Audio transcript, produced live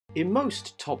In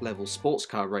most top-level sports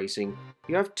car racing,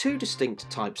 you have two distinct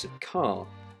types of car.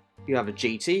 You have a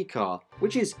GT car,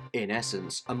 which is, in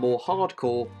essence, a more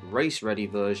hardcore, race-ready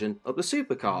version of the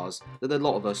supercars that a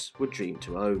lot of us would dream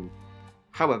to own.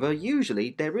 However,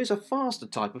 usually there is a faster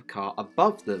type of car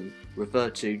above them,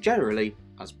 referred to generally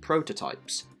as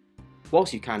prototypes.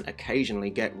 Whilst you can occasionally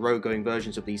get road-going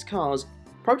versions of these cars,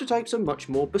 prototypes are much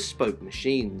more bespoke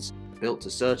machines, built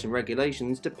to certain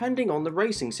regulations depending on the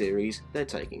racing series they're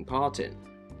taking part in.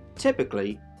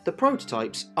 Typically, the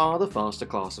prototypes are the faster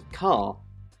class of car.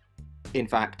 In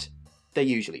fact, they're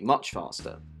usually much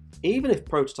faster. Even if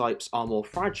prototypes are more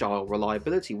fragile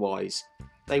reliability-wise,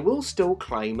 they will still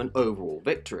claim an overall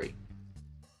victory.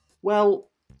 Well,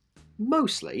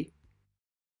 mostly.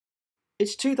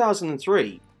 It's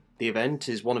 2003. The event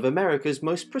is one of America's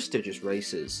most prestigious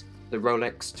races, the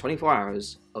Rolex 24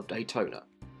 Hours of Daytona.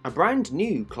 A brand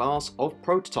new class of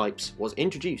prototypes was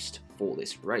introduced for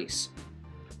this race.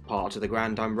 Part of the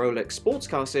Grand Am Rolex sports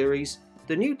car series,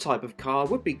 the new type of car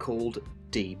would be called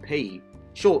DP,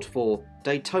 short for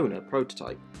Daytona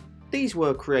Prototype. These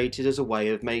were created as a way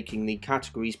of making the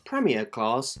category's premier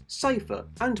class safer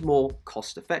and more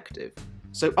cost-effective.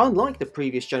 So unlike the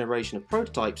previous generation of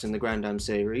prototypes in the Grand Am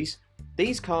series,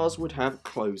 these cars would have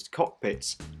closed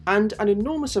cockpits, and an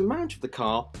enormous amount of the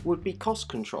car would be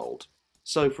cost-controlled.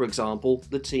 So, for example,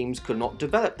 the teams could not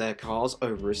develop their cars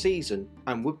over a season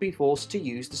and would be forced to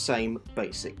use the same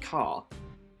basic car.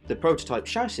 The prototype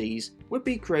chassis would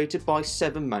be created by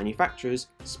 7 manufacturers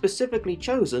specifically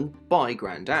chosen by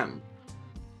Grand Am.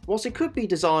 Whilst it could be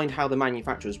designed how the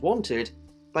manufacturers wanted,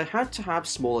 they had to have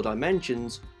smaller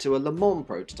dimensions to a Le Mans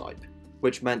prototype,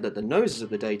 which meant that the noses of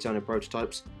the Daytona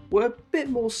prototypes were a bit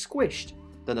more squished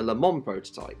than a Le Mans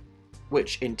prototype,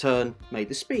 which in turn made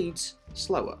the speeds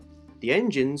slower. The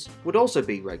engines would also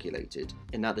be regulated,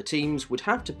 in that the teams would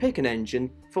have to pick an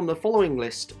engine from the following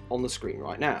list on the screen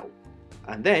right now,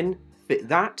 and then fit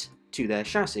that to their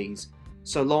chassis,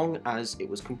 so long as it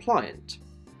was compliant.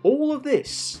 All of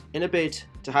this in a bid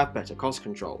to have better cost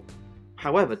control.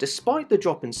 However, despite the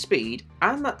drop in speed,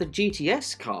 and that the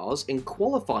GTS cars in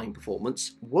qualifying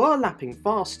performance were lapping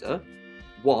faster,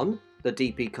 1. The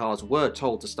DP cars were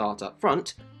told to start up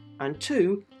front, and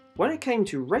 2. When it came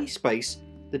to race pace,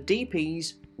 the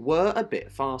DPs were a bit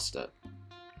faster.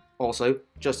 Also,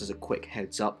 just as a quick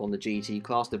heads up on the GT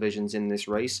class divisions in this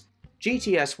race,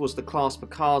 GTS was the class for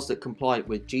cars that complied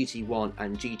with GT1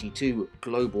 and GT2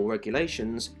 global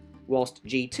regulations, whilst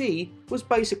GT was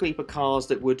basically for cars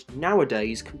that would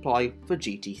nowadays comply for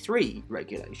GT3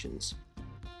 regulations.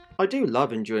 I do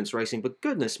love endurance racing, but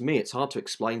goodness me, it's hard to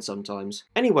explain sometimes.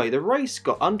 Anyway, the race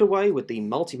got underway with the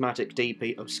Multimatic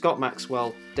DP of Scott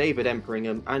Maxwell, David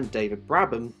Emperingham and David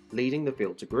Brabham leading the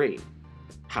field to green.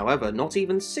 However, not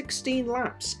even 16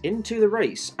 laps into the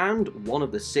race, and one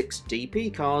of the 6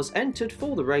 DP cars entered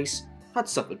for the race had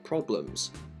suffered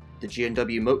problems. The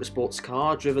G&W Motorsports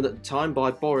car, driven at the time by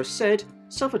Boris Said,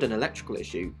 suffered an electrical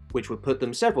issue, which would put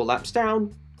them several laps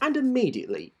down and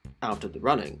immediately out of the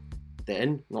running.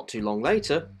 Then, not too long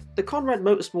later, the Conrad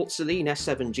Motorsports Celine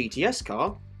S7 GTS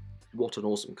car, what an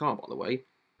awesome car by the way,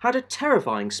 had a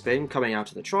terrifying spin coming out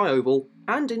of the tri-oval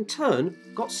and in turn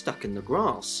got stuck in the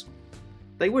grass.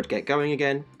 They would get going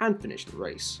again and finish the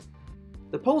race.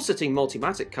 The pole-sitting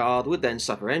Multimatic car would then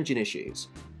suffer engine issues.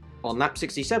 On lap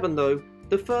 67 though,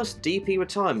 the first DP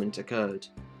retirement occurred,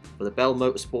 for the Bell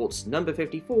Motorsports number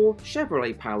 54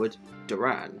 Chevrolet-powered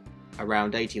Duran.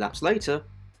 Around 80 laps later,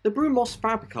 the Brumos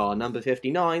Fab car number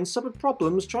 59 suffered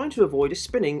problems trying to avoid a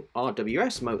spinning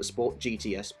RWS Motorsport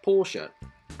GTS Porsche,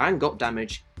 and got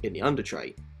damage in the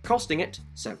undertray, costing it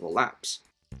several laps.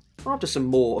 After some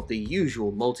more of the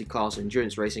usual multi-class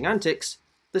endurance racing antics,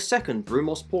 the second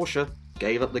Brumos Porsche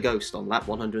gave up the ghost on lap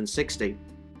 160,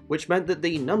 which meant that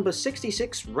the number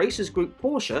 66 Racers Group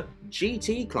Porsche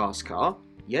GT class car,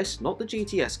 yes, not the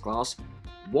GTS class,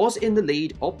 was in the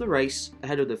lead of the race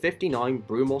ahead of the 59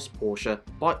 Brumos Porsche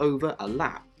by over a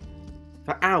lap.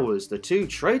 For hours, the two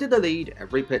traded the lead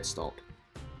every pit stop.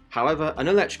 However, an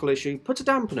electrical issue put a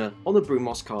dampener on the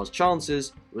Brumos car's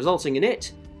chances, resulting in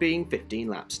it being 15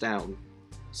 laps down.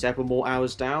 Several more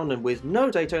hours down, and with no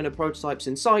Daytona prototypes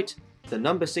in sight, the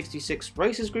number 66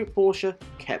 Racers Group Porsche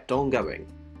kept on going.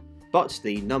 But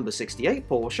the number 68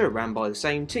 Porsche, ran by the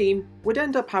same team, would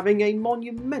end up having a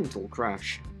monumental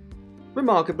crash.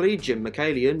 Remarkably, Jim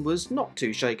Michaelian was not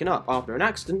too shaken up after an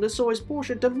accident that saw his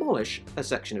Porsche demolish a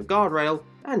section of guardrail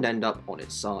and end up on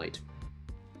its side.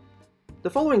 The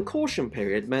following caution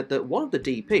period meant that one of the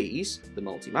DPs, the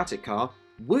Multimatic car,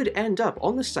 would end up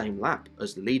on the same lap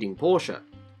as the leading Porsche,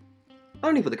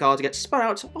 only for the car to get spun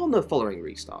out on the following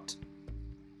restart.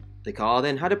 The car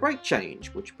then had a brake change,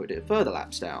 which put it further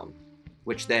laps down,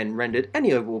 which then rendered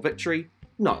any overall victory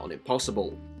nigh on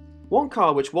impossible. One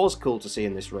car which was cool to see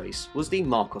in this race was the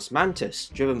Marcos Mantis,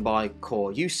 driven by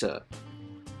Core User.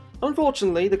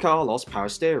 Unfortunately, the car lost power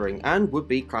steering and would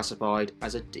be classified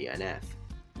as a DNF.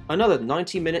 Another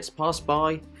 90 minutes passed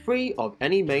by, free of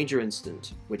any major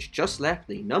incident, which just left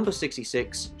the number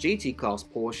 66 GT Class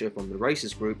Porsche from the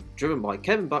Racers Group, driven by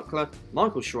Kevin Buckler,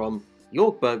 Michael Schromm,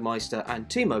 Jörg Bergmeister and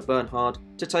Timo Bernhard,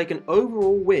 to take an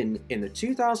overall win in the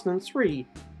 2003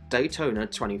 Daytona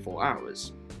 24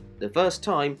 Hours. The first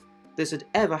time this had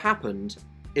ever happened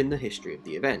in the history of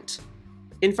the event.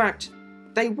 In fact,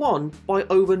 they won by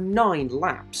over 9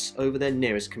 laps over their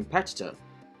nearest competitor,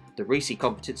 the Risi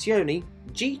Competizione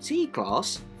GT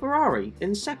Class Ferrari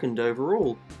in second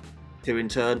overall, who in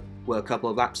turn were a couple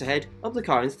of laps ahead of the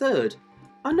car in third,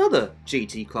 another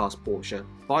GT Class Porsche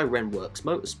by Renworks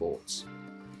Motorsports.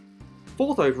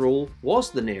 Fourth overall was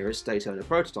the nearest Daytona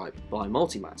prototype by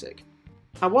Multimatic.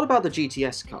 And what about the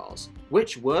GTS cars,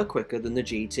 which were quicker than the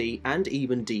GT and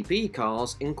even DP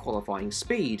cars in qualifying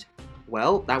speed?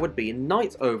 Well, that would be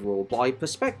 9th overall by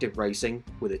Perspective Racing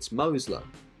with its Mosler.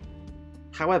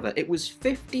 However, it was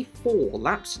 54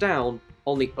 laps down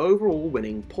on the overall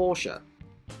winning Porsche.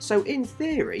 So in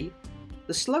theory,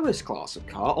 the slowest class of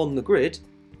car on the grid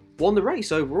won the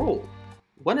race overall.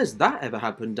 When has that ever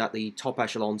happened at the top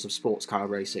echelons of sports car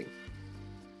racing?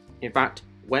 In fact,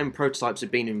 when prototypes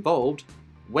have been involved,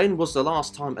 when was the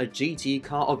last time a GT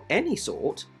car of any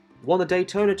sort won the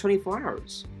Daytona 24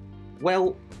 Hours?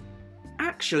 Well,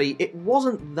 actually it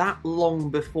wasn't that long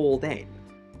before then.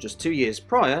 Just 2 years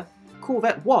prior,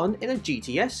 Corvette won in a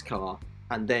GTS car,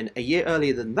 and then a year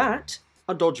earlier than that,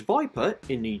 a Dodge Viper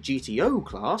in the GTO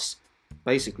class,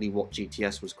 basically what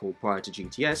GTS was called prior to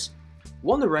GTS,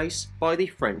 won the race by the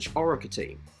French Oreca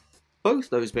team. Both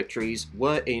those victories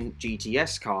were in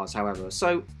GTS cars, however,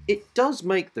 so it does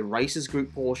make the Racers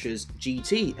Group Porsche's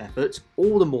GT effort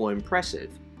all the more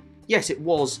impressive. Yes, it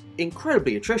was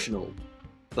incredibly attritional,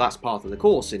 but that's part of the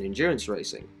course in endurance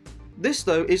racing. This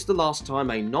though is the last time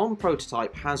a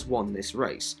non-prototype has won this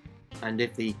race, and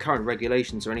if the current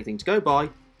regulations are anything to go by,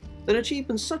 then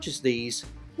achievements such as these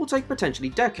will take potentially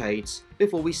decades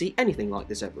before we see anything like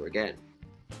this ever again.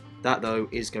 That though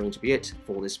is going to be it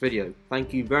for this video.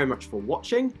 Thank you very much for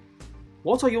watching.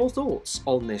 What are your thoughts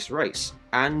on this race?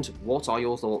 And what are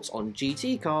your thoughts on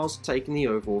GT cars taking the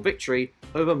overall victory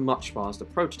over much faster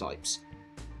prototypes?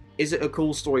 Is it a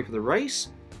cool story for the race?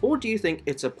 Or do you think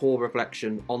it's a poor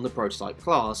reflection on the prototype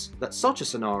class that such a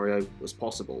scenario was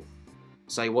possible?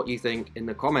 Say what you think in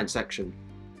the comment section.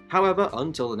 However,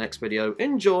 until the next video,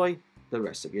 enjoy the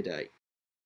rest of your day.